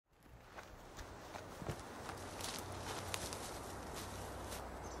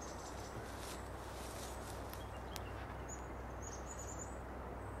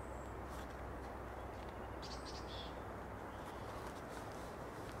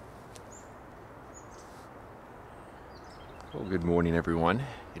Well, good morning, everyone.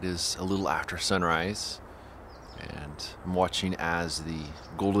 It is a little after sunrise, and I'm watching as the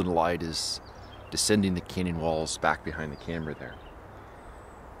golden light is descending the canyon walls back behind the camera there.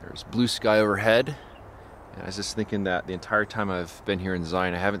 There's blue sky overhead, and I was just thinking that the entire time I've been here in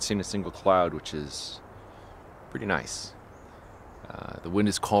Zine, I haven't seen a single cloud, which is pretty nice. The wind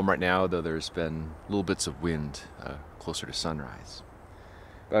is calm right now, though there's been little bits of wind closer to sunrise.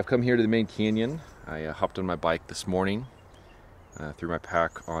 But I've come here to the main canyon. I hopped on my bike this morning. Threw my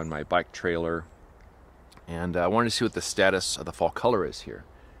pack on my bike trailer, and I wanted to see what the status of the fall color is here.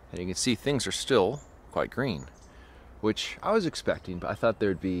 And you can see things are still quite green, which I was expecting, but I thought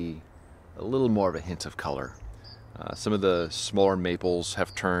there'd be a little more of a hint of color. Some of the smaller maples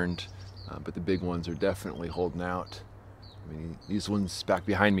have turned, but the big ones are definitely holding out. I mean, these ones back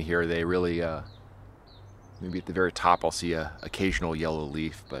behind me here, they really, maybe at the very top I'll see an occasional yellow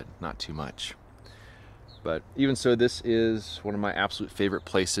leaf, but not too much. But even so, this is one of my absolute favorite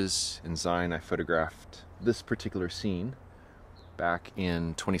places in Zine. I photographed this particular scene back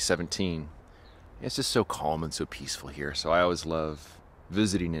in 2017. It's just so calm and so peaceful here, so I always love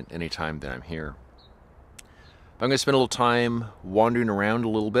visiting it anytime that I'm here. But I'm going to spend a little time wandering around a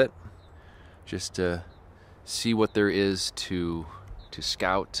little bit, just to see what there is to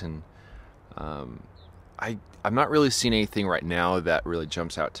scout. And I'm not really seeing anything right now that really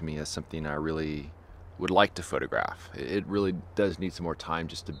jumps out to me as something I really would like to photograph. It really does need some more time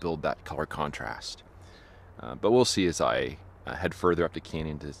just to build that color contrast. But we'll see as I head further up the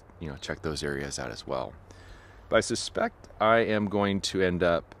canyon to check those areas out as well. But I suspect I am going to end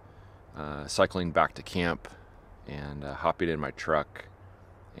up cycling back to camp and hopping in my truck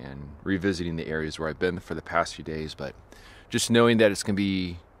and revisiting the areas where I've been for the past few days. But just knowing that it's going to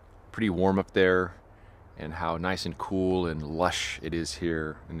be pretty warm up there and how nice and cool and lush it is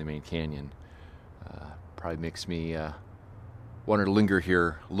here in the main canyon probably makes me want to linger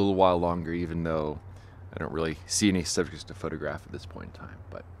here a little while longer, even though I don't really see any subjects to photograph at this point in time.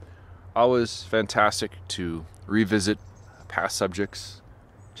 But always fantastic to revisit past subjects,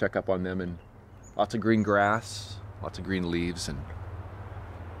 check up on them, and lots of green grass, lots of green leaves, and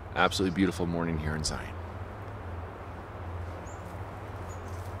absolutely beautiful morning here in Zine.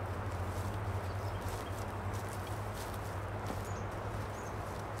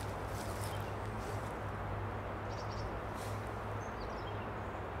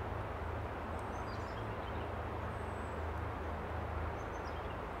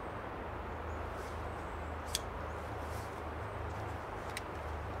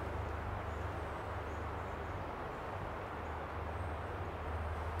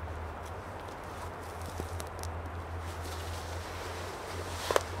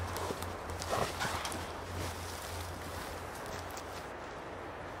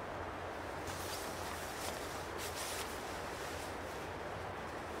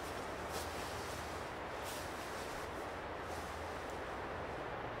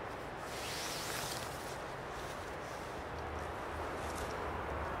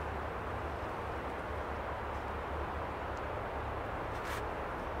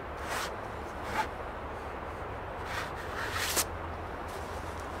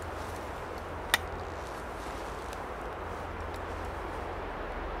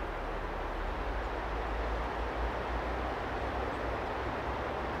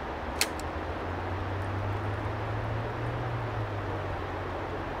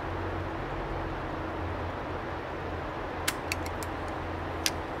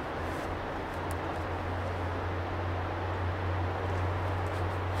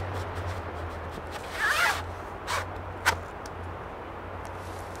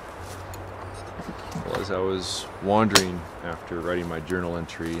 As I was wandering after writing my journal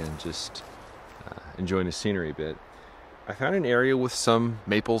entry and just enjoying the scenery a bit, I found an area with some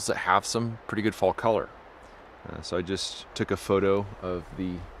maples that have some pretty good fall color. So I just took a photo of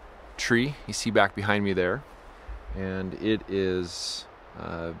the tree you see back behind me there, and it is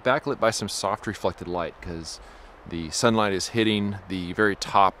backlit by some soft reflected light because the sunlight is hitting the very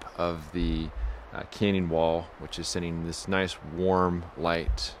top of the canyon wall, which is sending this nice warm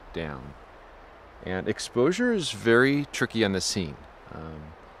light down. And exposure is very tricky on the scene.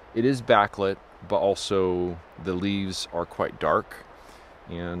 It is backlit, but also the leaves are quite dark,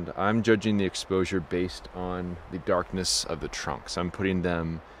 and I'm judging the exposure based on the darkness of the trunks. I'm putting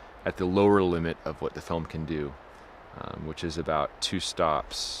them at the lower limit of what the film can do, which is about 2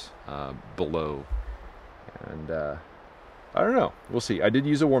 stops below. And I don't know, we'll see. I did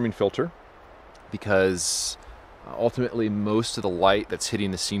use a warming filter because ultimately most of the light that's hitting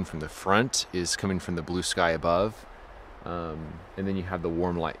the scene from the front is coming from the blue sky above, and then you have the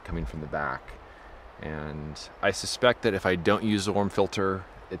warm light coming from the back. And I suspect that if I don't use the warm filter,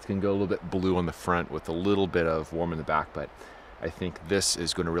 it's going to go a little bit blue on the front with a little bit of warm in the back, but I think this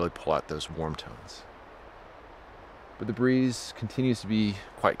is going to really pull out those warm tones. But the breeze continues to be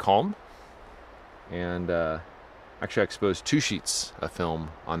quite calm, and actually I exposed 2 sheets of film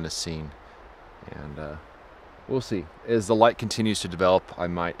on this scene, and we'll see. As the light continues to develop, I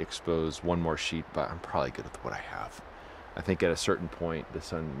might expose 1 more sheet, but I'm probably good with what I have. I think at a certain point, the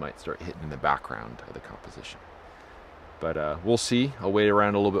sun might start hitting in the background of the composition. But we'll see. I'll wait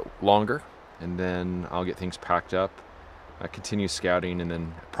around a little bit longer, and then I'll get things packed up, continue scouting, and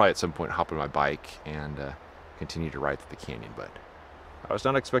then probably at some point hop on my bike and continue to ride through the canyon. But I was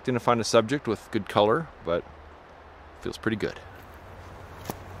not expecting to find a subject with good color, but it feels pretty good.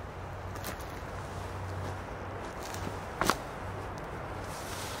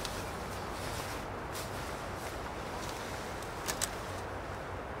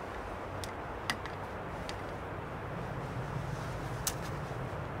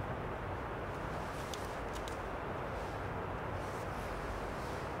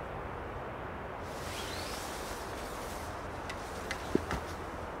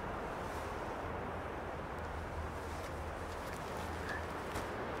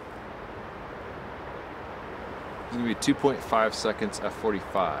 It's going to be 2.5 seconds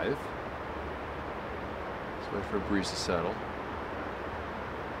F45. Let's wait for a breeze to settle.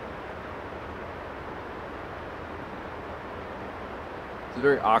 It's a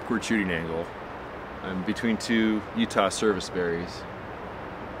very awkward shooting angle. I'm between 2 Utah service berries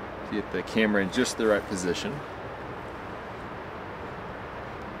to get the camera in just the right position.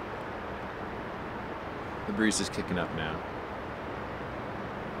 The breeze is kicking up now.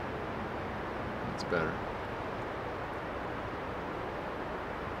 It's better.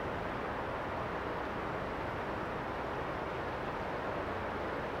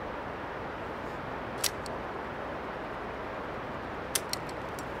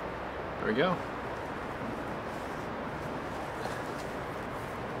 There we go.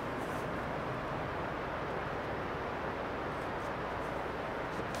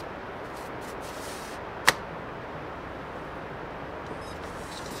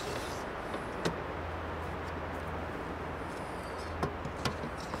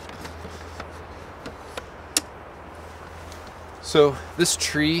 So this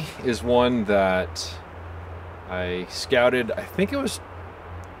tree is one that I scouted, I think it was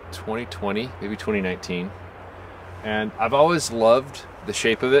 2020, maybe 2019, and I've always loved the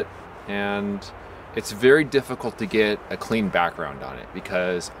shape of it, and it's very difficult to get a clean background on it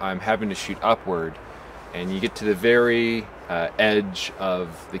because I'm having to shoot upward, and you get to the very edge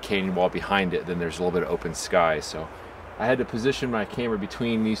of the canyon wall behind it, then there's a little bit of open sky, so I had to position my camera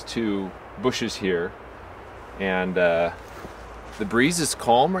between these 2 bushes here, and the breeze is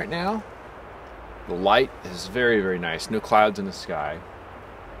calm right now. The light is very, very nice, no clouds in the sky.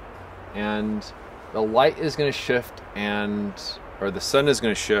 And the light is going to shift, or the sun is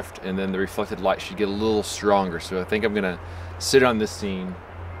going to shift, and then the reflected light should get a little stronger. So I think I'm going to sit on this scene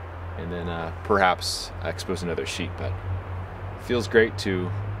and then perhaps expose another sheet. But it feels great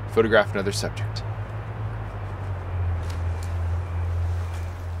to photograph another subject.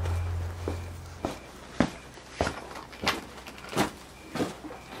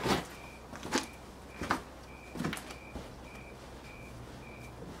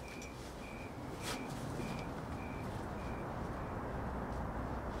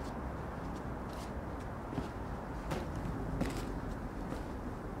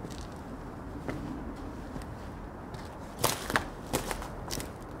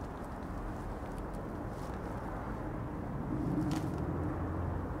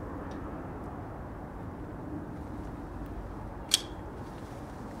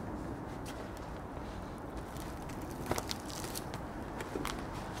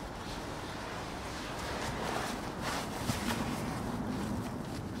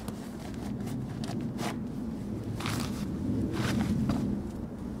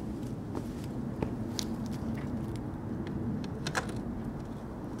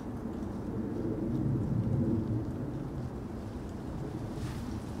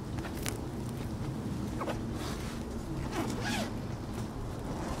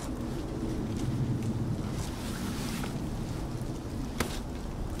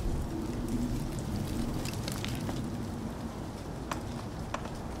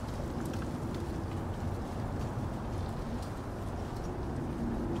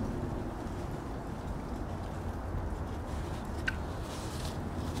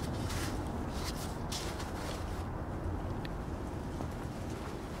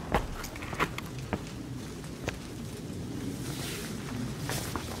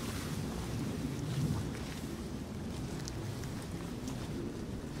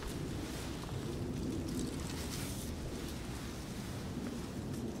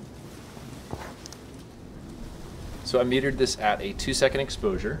 So I metered this at a 2-second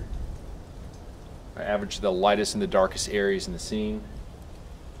exposure. I averaged the lightest and the darkest areas in the scene.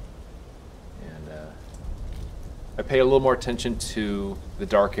 And I pay a little more attention to the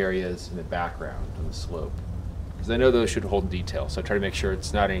dark areas in the background on the slope, because I know those should hold detail, so I try to make sure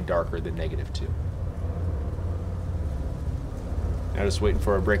it's not any darker than -2. Now just waiting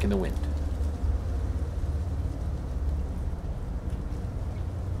for a break in the wind.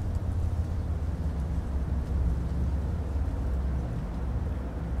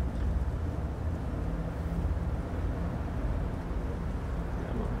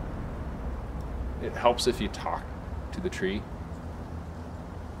 It helps if you talk to the tree.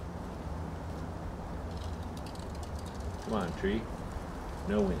 Come on, tree.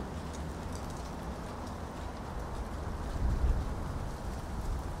 No wind.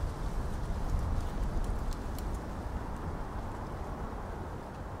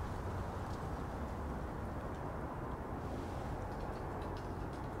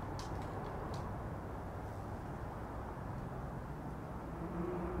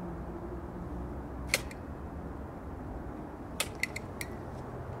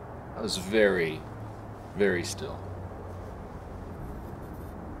 That was very, very still.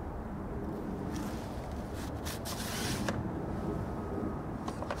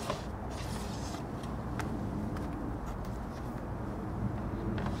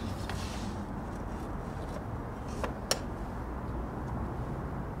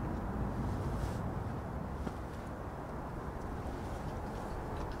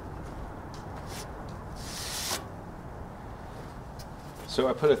 So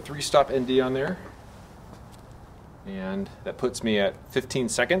I put a 3-stop ND on there, and that puts me at 15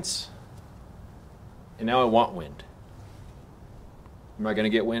 seconds. And now I want wind. Am I going to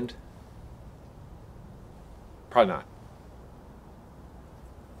get wind? Probably not.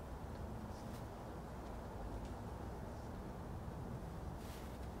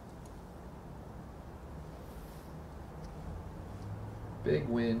 Big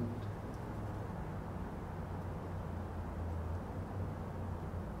wind.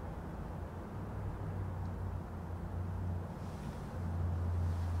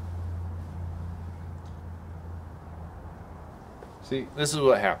 See, this is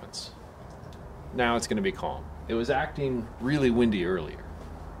what happens. Now it's going to be calm. It was acting really windy earlier,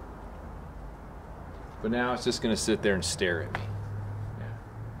 but now it's just going to sit there and stare at me. Yeah.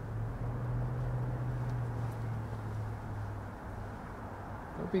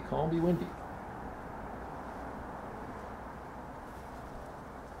 Don't be calm, be windy.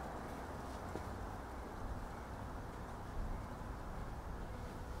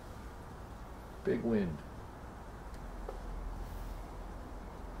 Big wind.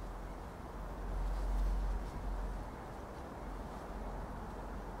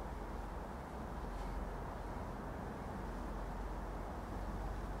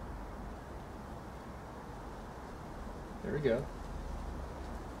 There we go.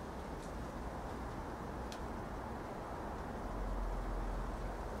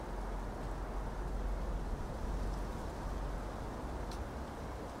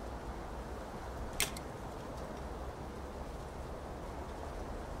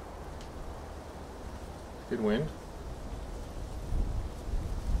 Good wind.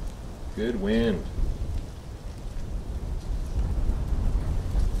 Good wind.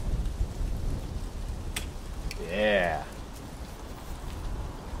 Yeah.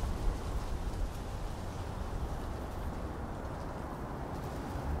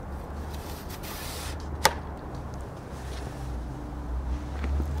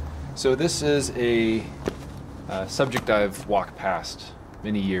 So this is a subject I've walked past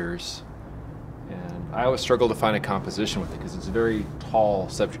many years, and I always struggle to find a composition with it because it's a very tall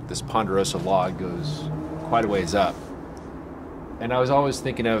subject. This ponderosa log goes quite a ways up, and I was always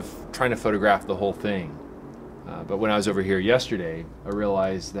thinking of trying to photograph the whole thing. But when I was over here yesterday, I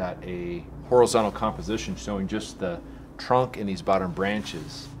realized that a horizontal composition showing just the trunk and these bottom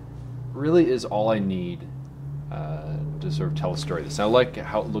branches really is all I need to sort of tell a story. I like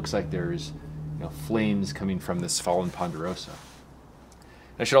how it looks like there's flames coming from this fallen ponderosa.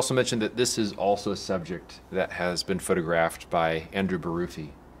 I should also mention that this is also a subject that has been photographed by Andrew Baruffi,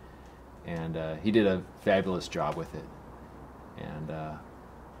 and he did a fabulous job with it. And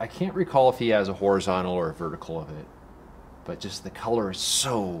I can't recall if he has a horizontal or a vertical of it, but just the color is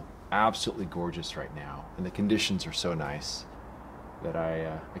so absolutely gorgeous right now, and the conditions are so nice that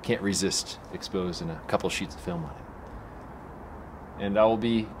I can't resist exposing a couple sheets of film on it. And I will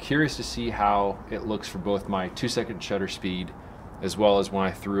be curious to see how it looks for both my 2-second shutter speed as well as when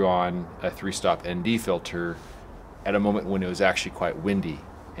I threw on a 3-stop ND filter at a moment when it was actually quite windy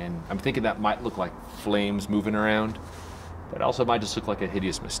And I'm thinking that might look like flames moving around, but also might just look like a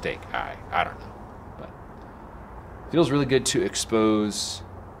hideous mistake. I don't know. But it feels really good to expose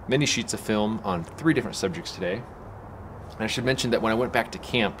many sheets of film on 3 different subjects today. And I should mention that when I went back to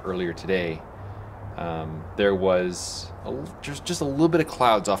camp earlier today, there was just a little bit of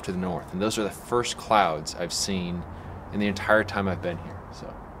clouds off to the north, and those are the first clouds I've seen in the entire time I've been here.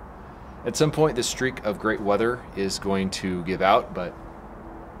 So at some point this streak of great weather is going to give out, but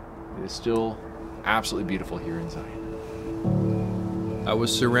it is still absolutely beautiful here in Zine. I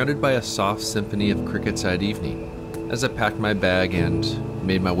was surrounded by a soft symphony of crickets that evening as I packed my bag and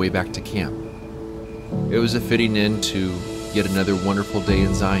made my way back to camp. It was a fitting end to yet another wonderful day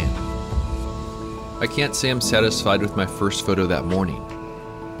in Zine. I can't say I'm satisfied with my first photo that morning,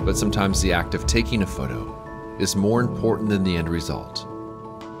 but sometimes the act of taking a photo is more important than the end result.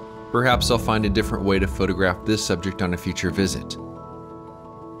 Perhaps I'll find a different way to photograph this subject on a future visit.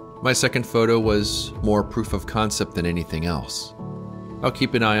 My second photo was more proof of concept than anything else. I'll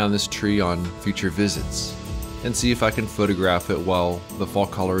keep an eye on this tree on future visits and see if I can photograph it while the fall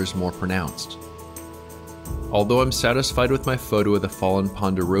color is more pronounced. Although I'm satisfied with my photo of the fallen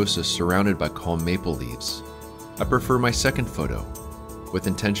ponderosa surrounded by calm maple leaves, I prefer my second photo, with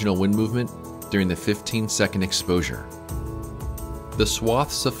intentional wind movement during the 15-second exposure. The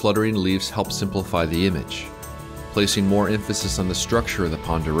swaths of fluttering leaves help simplify the image, placing more emphasis on the structure of the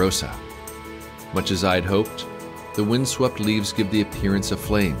ponderosa. Much as I had hoped, the windswept leaves give the appearance of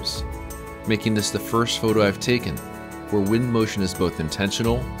flames, making this the first photo I've taken where wind motion is both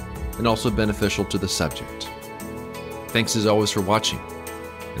intentional and also beneficial to the subject. Thanks as always for watching,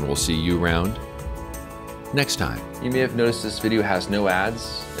 and we'll see you around next time. You may have noticed this video has no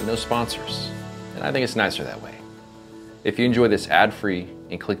ads and no sponsors, and I think it's nicer that way. If you enjoy this ad-free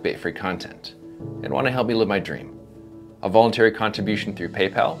and clickbait-free content and want to help me live my dream, a voluntary contribution through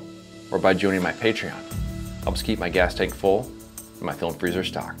PayPal or by joining my Patreon helps keep my gas tank full and my film freezer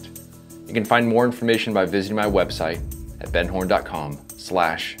stocked. You can find more information by visiting my website at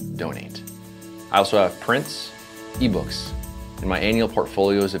benhorne.com/donate. I also have prints, eBooks, and my annual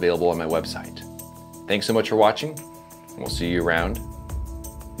portfolio is available on my website. Thanks so much for watching, and we'll see you around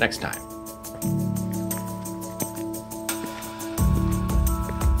next time.